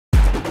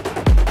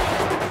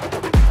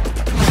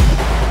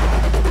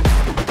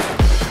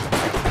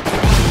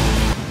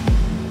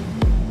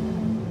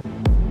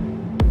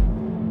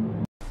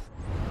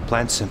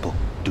Plan's simple.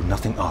 Do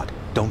nothing odd.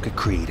 Don't get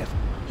creative.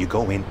 You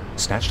go in,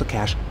 snatch the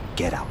cash,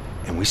 get out.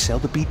 And we sell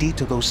the BD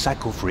to those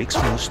psycho freaks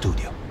from the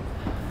studio.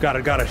 Got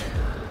it.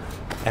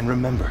 And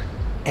remember,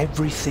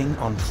 everything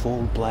on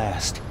full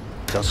blast.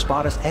 They'll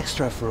spot us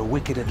extra for a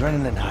wicked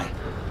adrenaline high.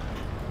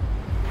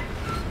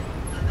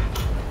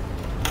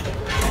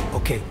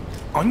 Okay,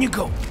 on you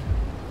go.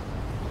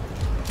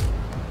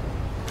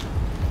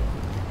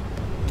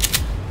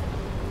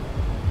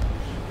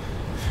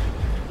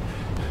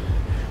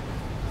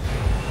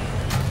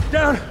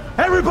 Down!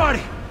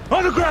 Everybody!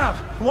 On the ground!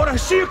 I want to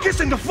see you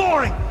kissing the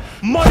flooring!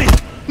 Money!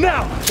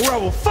 Now! Or I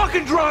will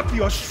fucking drop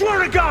you, I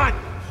swear to God!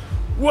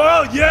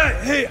 Well,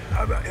 yeah, hey...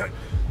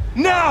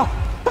 Now!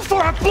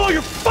 Before I blow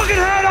your fucking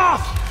head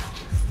off!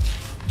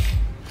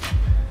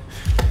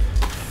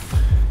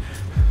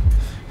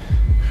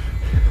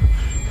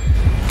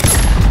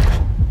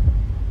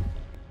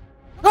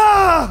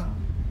 Ah!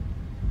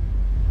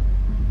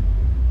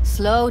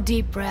 Slow,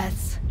 deep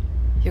breaths.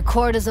 Your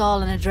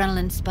cortisol and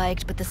adrenaline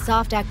spiked, but the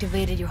soft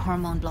activated your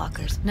hormone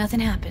blockers.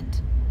 Nothing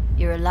happened.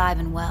 You're alive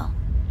and well.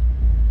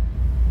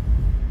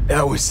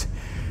 That was...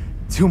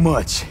 too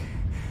much.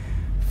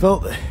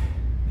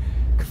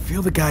 Could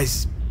feel the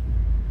guy's...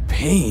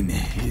 pain,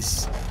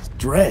 his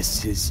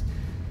stress, his...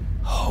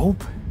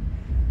 hope?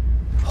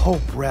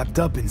 Hope wrapped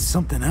up in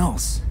something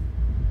else.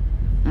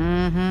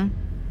 Mm-hmm.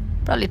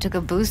 Probably took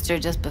a booster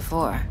just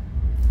before.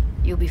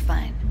 You'll be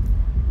fine.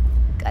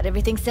 Got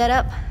everything set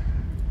up?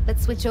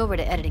 Let's switch over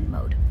to editing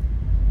mode.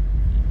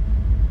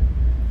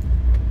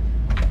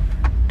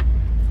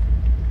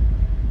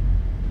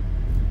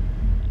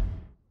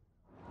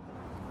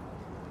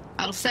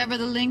 I'll sever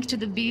the link to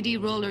the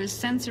BD Roller's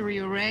sensory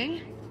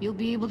array. You'll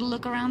be able to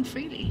look around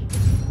freely.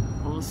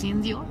 Whole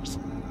scene's yours.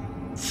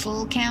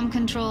 Full cam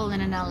control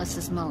in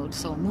analysis mode,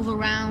 so move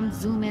around,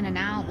 zoom in and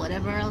out,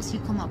 whatever else you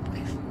come up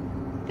with.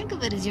 Think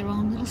of it as your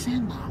own little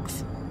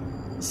sandbox.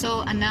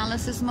 So,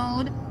 analysis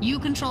mode, you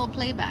control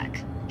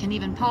playback. Can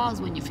even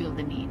pause when you feel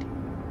the need.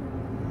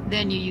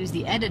 Then you use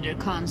the editor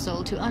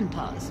console to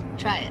unpause.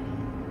 Try it.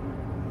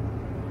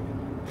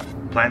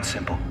 Plan's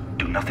simple.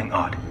 Do nothing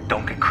odd.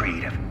 Don't get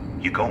creative.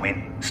 You go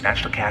in,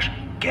 snatch the cash,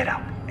 get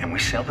out. And we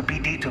sell the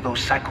BD to those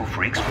psycho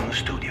freaks from the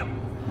studio.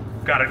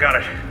 Got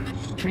it.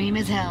 Cream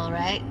as hell,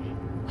 right?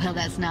 Well,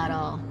 that's not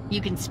all. You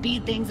can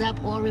speed things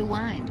up or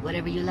rewind,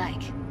 whatever you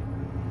like.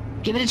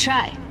 Give it a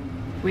try.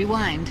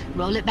 Rewind,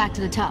 roll it back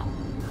to the top.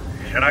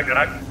 Can I?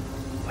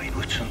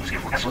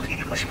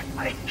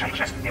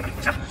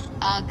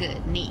 All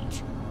good,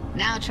 neat.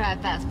 Now try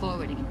fast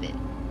forwarding a bit.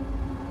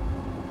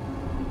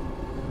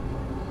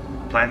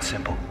 Plan's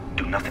simple.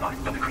 Do nothing odd.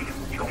 Don't be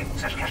creative. You go in,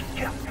 snatch the cash,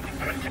 get out.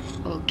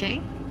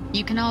 Okay.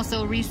 You can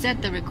also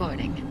reset the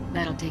recording.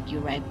 That'll take you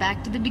right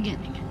back to the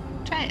beginning.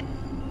 Try it.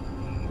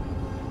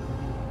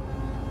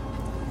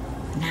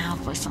 Now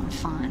for some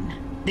fun.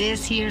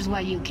 This here's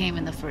why you came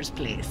in the first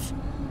place.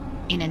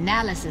 In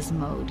analysis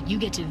mode, you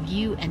get to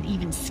view and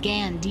even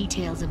scan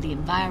details of the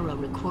enviro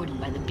recorded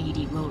by the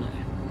BD Roller.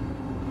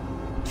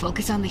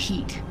 Focus on the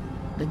heat,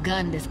 the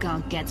gun this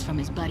gonk gets from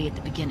his buddy at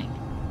the beginning.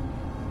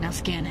 Now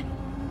scan it.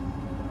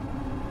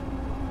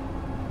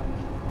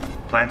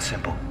 Plan's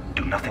simple.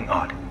 Do nothing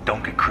odd.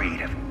 Don't get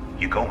creative.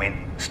 You go in,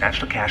 snatch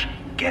the cash,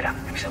 get out.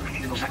 And we sell the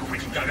BD to those psycho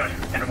freaks. Got it.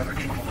 And remember,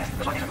 keep on left.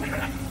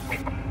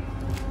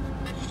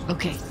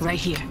 Okay, right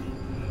here.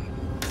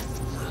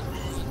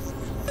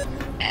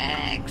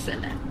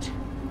 Excellent.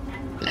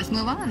 Let's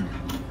move on.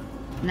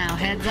 Now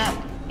heads up.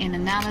 In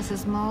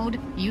analysis mode,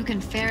 you can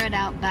ferret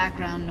out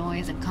background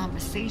noise and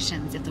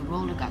conversations if the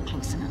roller got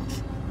close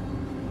enough.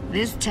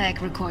 This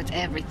tech records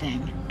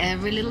everything,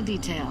 every little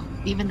detail,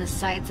 even the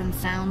sights and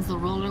sounds the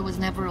roller was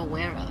never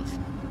aware of.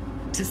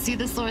 To see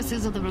the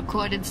sources of the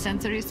recorded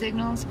sensory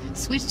signals,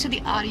 switch to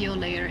the audio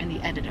layer in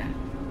the editor.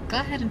 Go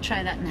ahead and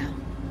try that now.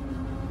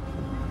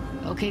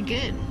 Okay,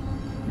 good.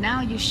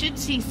 Now you should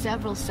see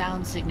several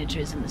sound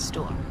signatures in the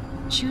store.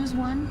 Choose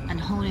one and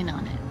hone in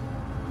on it.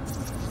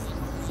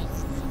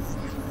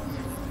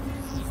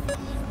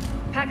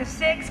 Pack of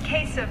 6,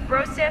 case of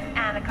Brosif,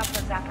 and a couple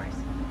of zappers.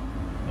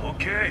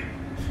 Okay.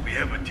 We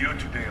have a deal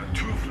today on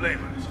 2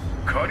 flavors.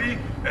 Curry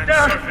and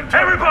surf and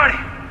turf. Everybody!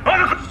 On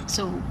the...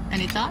 So,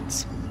 any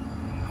thoughts?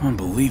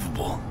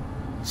 Unbelievable.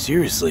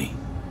 Seriously.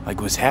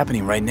 Like what's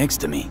happening right next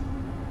to me.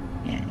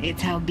 Yeah,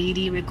 it's how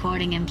BD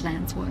recording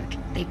implants work.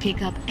 They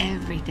pick up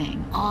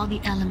everything, all the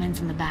elements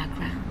in the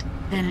background.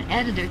 Then an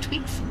editor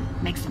tweaks them,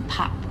 makes them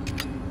pop.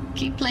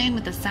 Keep playing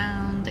with the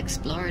sound,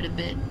 explore it a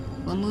bit.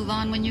 We'll move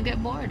on when you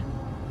get bored.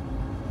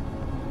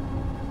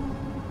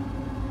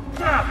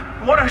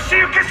 I want to see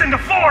you kissing the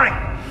flooring!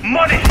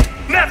 Money!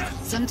 Net!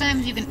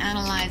 Sometimes you can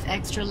analyze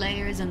extra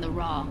layers in the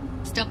raw.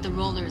 Stuff the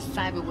roller's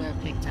cyberware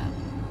picked up.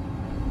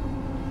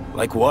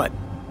 Like what?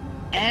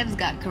 Ev's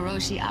got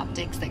Kiroshi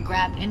optics that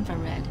grab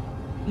infrared,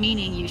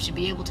 meaning you should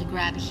be able to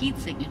grab heat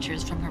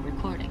signatures from her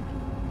recording.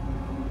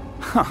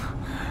 Huh.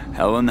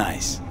 Hella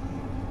nice.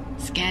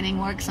 Scanning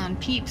works on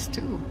peeps,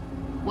 too.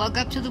 Walk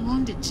up to the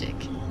wounded chick.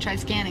 Try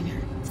scanning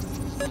her.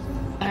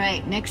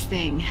 Alright, next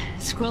thing.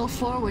 Scroll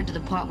forward to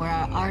the part where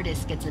our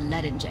artist gets a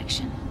lead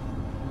injection.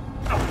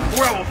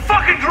 or I will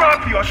fucking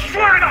drop you, I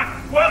swear to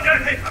God! Well,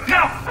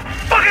 now,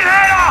 fucking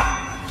head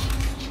off!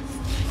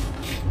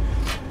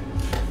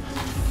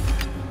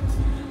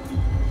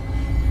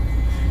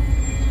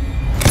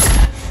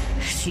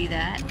 See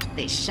that?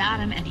 They shot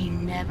him and he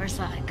never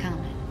saw it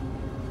coming.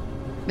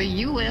 But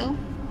you will.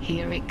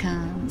 Here it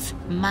comes.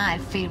 My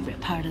favorite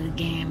part of the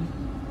game.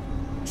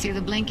 See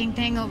the blinking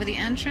thing over the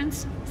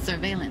entrance?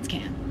 Surveillance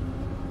cam.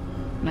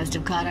 Must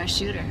have caught our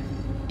shooter.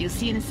 You'll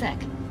see in a sec.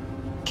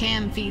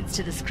 Cam feeds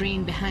to the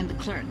screen behind the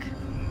clerk.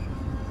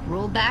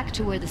 Roll back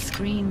to where the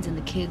screen's in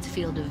the kid's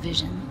field of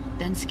vision,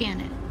 then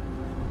scan it.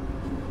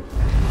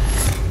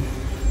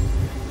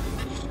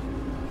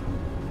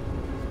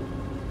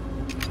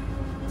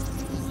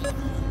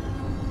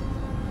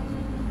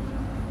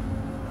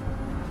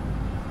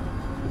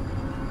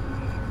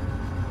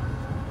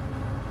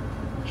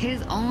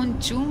 His own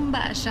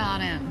Chumba shot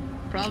him.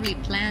 Probably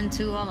planned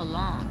to all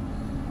along.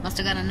 Must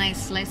have got a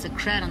nice slice of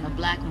cred on the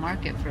black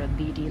market for a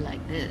BD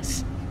like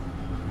this.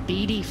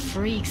 BD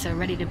freaks are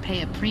ready to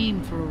pay a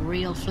preem for a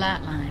real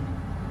flatline.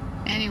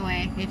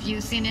 Anyway, if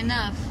you've seen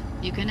enough,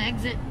 you can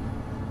exit.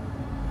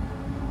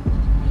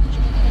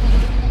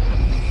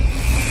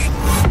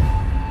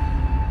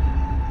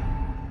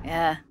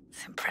 Yeah,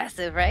 it's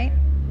impressive, right?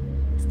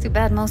 It's too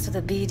bad most of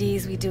the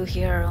BDs we do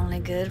here are only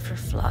good for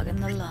flogging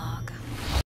the log.